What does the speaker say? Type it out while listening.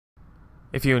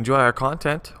If you enjoy our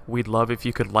content, we'd love if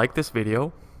you could like this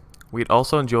video. We'd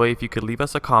also enjoy if you could leave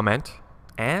us a comment.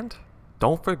 And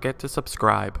don't forget to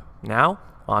subscribe. Now,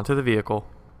 onto the vehicle.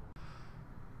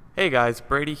 Hey guys,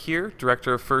 Brady here,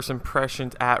 Director of First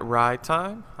Impressions at Ride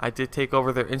Time. I did take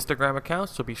over their Instagram account,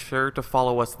 so be sure to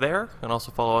follow us there and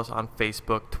also follow us on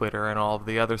Facebook, Twitter, and all of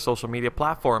the other social media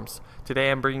platforms.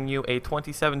 Today I'm bringing you a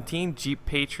 2017 Jeep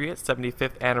Patriot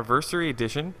 75th Anniversary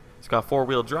Edition. It's got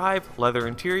four-wheel drive, leather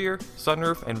interior,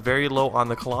 sunroof, and very low on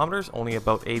the kilometers, only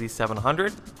about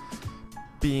 8,700.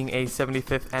 Being a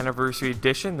 75th Anniversary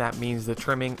Edition, that means the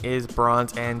trimming is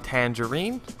bronze and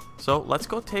tangerine. So let's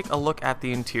go take a look at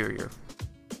the interior.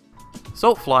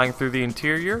 So flying through the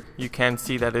interior, you can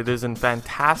see that it is in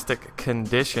fantastic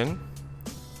condition.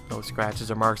 No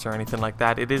scratches or marks or anything like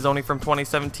that. It is only from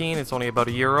 2017, it's only about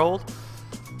a year old.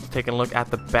 Taking a look at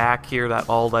the back here, that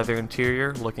all leather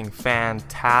interior looking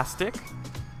fantastic.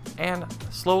 And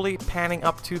slowly panning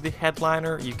up to the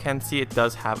headliner, you can see it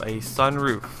does have a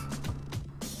sunroof.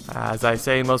 As I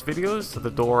say in most videos, the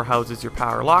door houses your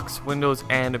power locks, windows,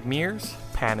 and mirrors.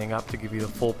 Panning up to give you the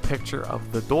full picture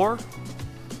of the door.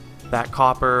 That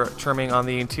copper trimming on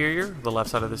the interior, the left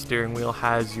side of the steering wheel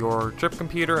has your trip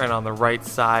computer, and on the right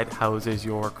side houses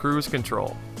your cruise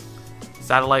control.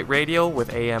 Satellite radio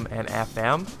with AM and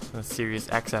FM, a Sirius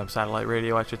XM satellite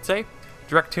radio I should say.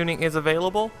 Direct tuning is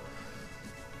available.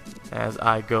 As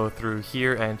I go through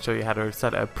here and show you how to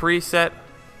set a preset,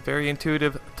 very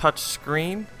intuitive touch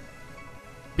screen.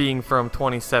 Being from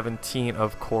 2017,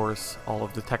 of course, all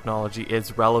of the technology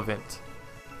is relevant.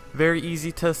 Very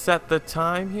easy to set the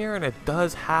time here, and it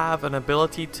does have an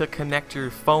ability to connect your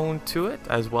phone to it,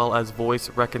 as well as voice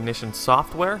recognition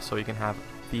software, so you can have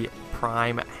the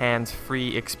prime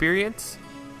hands-free experience.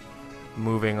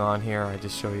 Moving on here, I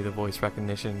just show you the voice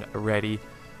recognition ready,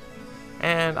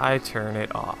 and I turn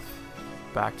it off.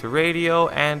 Back to radio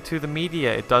and to the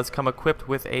media. It does come equipped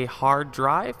with a hard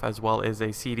drive as well as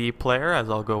a CD player, as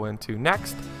I'll go into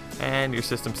next, and your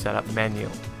system setup menu.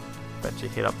 Bet you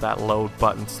hit up that load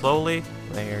button slowly.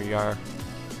 There you are.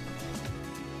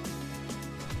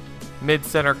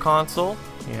 Mid-center console,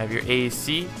 you have your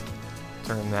AC.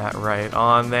 Turn that right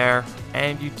on there.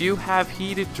 And you do have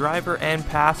heated driver and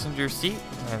passenger seat,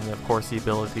 and of course the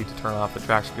ability to turn off the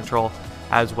traction control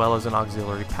as well as an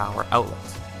auxiliary power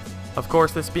outlet. Of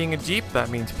course, this being a Jeep, that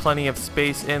means plenty of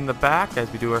space in the back as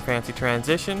we do our fancy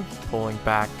transition. Pulling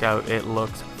back out, it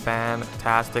looks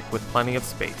fantastic with plenty of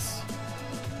space.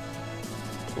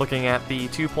 Looking at the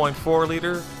 2.4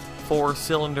 liter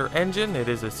 4-cylinder engine, it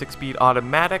is a 6-speed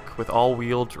automatic with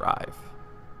all-wheel drive.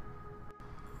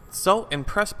 So,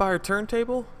 impressed by our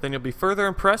turntable? Then you'll be further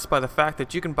impressed by the fact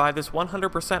that you can buy this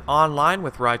 100% online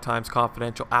with Ride Time's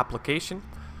confidential application.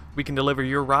 We can deliver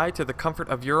your ride to the comfort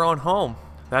of your own home.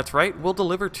 That's right, we'll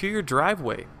deliver to your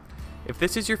driveway. If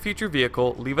this is your future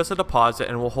vehicle, leave us a deposit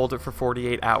and we'll hold it for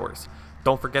 48 hours.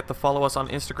 Don't forget to follow us on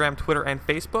Instagram, Twitter, and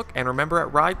Facebook. And remember,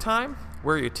 at Ride Time,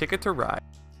 we're your ticket to ride.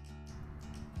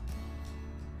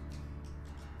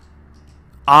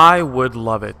 I would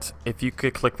love it if you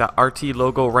could click that RT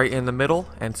logo right in the middle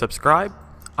and subscribe.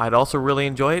 I'd also really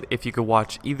enjoy it if you could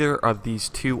watch either of these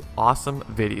two awesome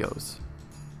videos.